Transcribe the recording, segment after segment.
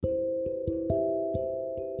بسم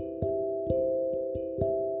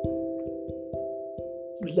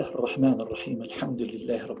الله الرحمن الرحيم. الحمد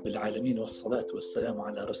لله رب العالمين والصلاة والسلام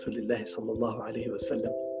على رسول الله صلى الله عليه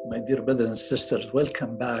وسلم. My dear brothers and sisters,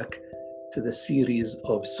 welcome back to the series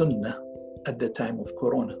of Sunnah at the time of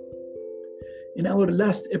Corona. In our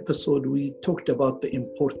last episode, we talked about the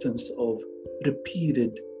importance of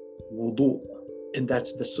repeated wudu, and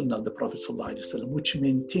that's the Sunnah of the Prophet ﷺ, which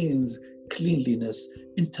maintains cleanliness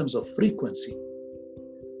in terms of frequency.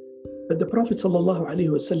 But the Prophet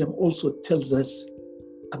ﷺ also tells us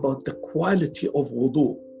about the quality of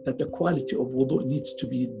wudu, that the quality of wudu needs to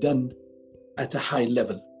be done at a high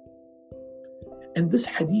level. And this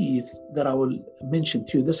hadith that I will mention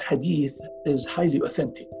to you, this hadith is highly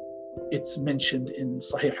authentic. It's mentioned in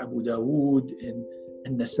Sahih Abu Dawood, in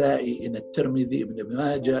Nasa'i, in At-Tirmidhi, Ibn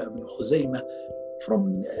Majah, Ibn Khuzaymah,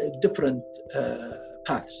 from different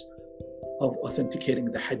paths of authenticating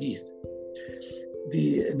the hadith.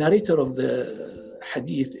 The narrator of the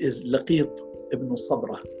hadith is Laqit ibn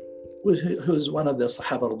Sabra, who is one of the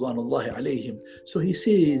Sahaba radwanullahi alayhim. So he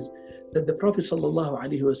says that the Prophet sallallahu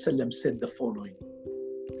alayhi wasallam said the following: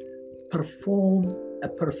 perform a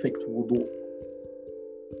perfect wudu.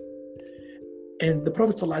 And the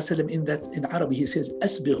Prophet ﷺ in Arabic, he says,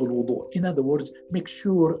 asbigh al-wudu. In other words, make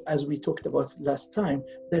sure, as we talked about last time,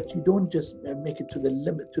 that you don't just make it to the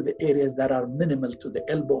limit, to the areas that are minimal, to the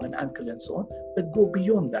elbow and ankle and so on, but go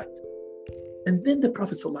beyond that. And then the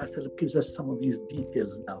Prophet ﷺ gives us some of these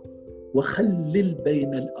details now. وَخَلِّلْ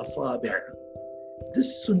بَيْنَ الْأَصَابِعِ.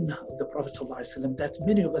 This sunnah of the Prophet ﷺ that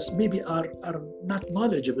many of us maybe are not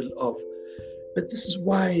knowledgeable of. But this is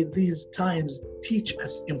why these times teach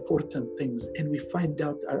us important things, and we find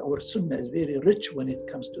out our sunnah is very rich when it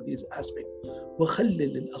comes to these aspects.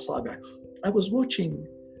 وَخَلِّلْ الْأَصَابِعِ. I was watching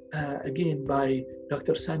again by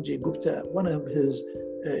Dr. Sanjay Gupta, one of his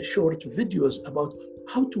short videos about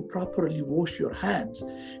how to properly wash your hands,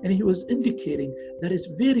 and he was indicating that it's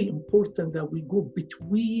very important that we go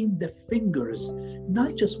between the fingers,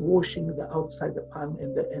 not just washing the outside the palm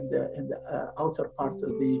and the outer part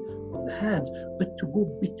of the hands, but to go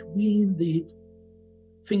between the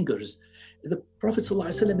fingers. The Prophet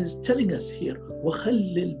ﷺ is telling us here,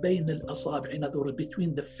 وَخَلِّلْ بَيْنَ الْأَصَابِعِ. In other words,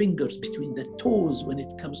 between the fingers, between the toes when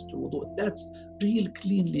it comes to wudu. That's real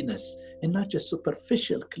cleanliness and not just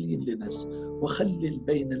superficial cleanliness. وَخَلِّلْ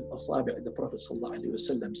بَيْنَ الْأَصَابِعِ. The Prophet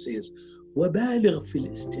ﷺ says, وَبَالِغْ فِي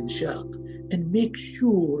الْإِسْتِنْشَاقِ. And make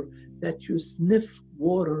sure that you sniff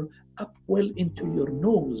water up well into your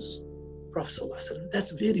nose. Prophet ﷺ,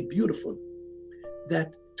 that's very beautiful.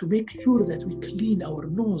 That to make sure that we clean our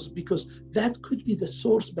nose, because that could be the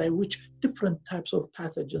source by which different types of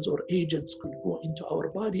pathogens or agents could go into our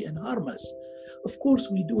body and harm us. Of course,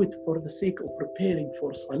 we do it for the sake of preparing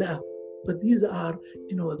for salah, but these are,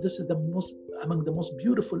 this is among the most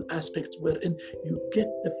beautiful aspects wherein you get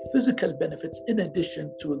the physical benefits in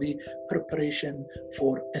addition to the preparation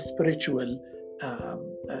for a spiritual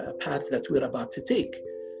path that we're about to take.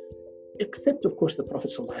 Except, of course, the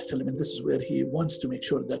Prophet ﷺ, and this is where he wants to make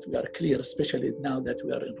sure that we are clear, especially now that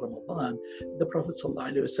we are in Ramadan. The Prophet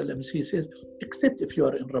ﷺ, he says, except if you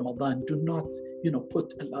are in Ramadan, do not,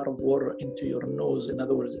 put a lot of water into your nose. In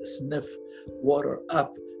other words, sniff water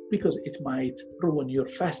up, because it might ruin your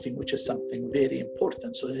fasting, which is something very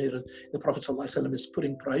important. So here, the Prophet ﷺ is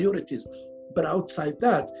putting priorities. But outside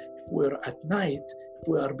that, if we're at night, if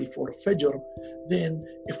we are before Fajr, then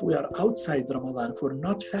if we are outside Ramadan, if we're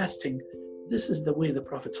not fasting, this is the way the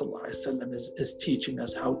Prophet ﷺ is teaching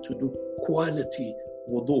us how to do quality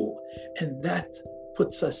wudu. And that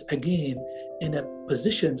puts us again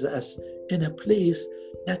positions us in a place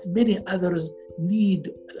that many others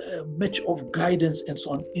need much of guidance and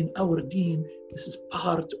so on. In our deen, this is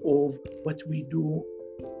part of what we do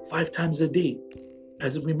 5 times a day.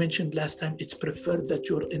 As we mentioned last time, it's preferred that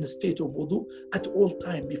you're in a state of wudu at all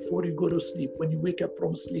time, before you go to sleep, when you wake up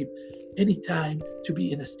from sleep, any time to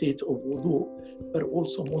be in a state of wudu. But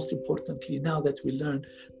also, most importantly, now that we learn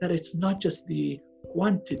that it's not just the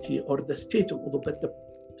quantity or the state of wudu, but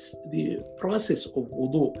the process of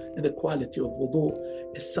wudu and the quality of wudu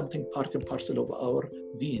is something part and parcel of our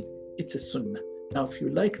deen. It's a sunnah. Now, if you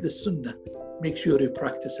like the sunnah, make sure you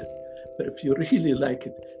practice it. But if you really like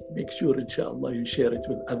it, make sure, inshallah, you share it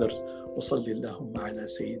with others. وصلي اللهم على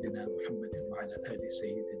سيدنا محمد وعلى آل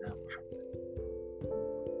سيدنا محمد.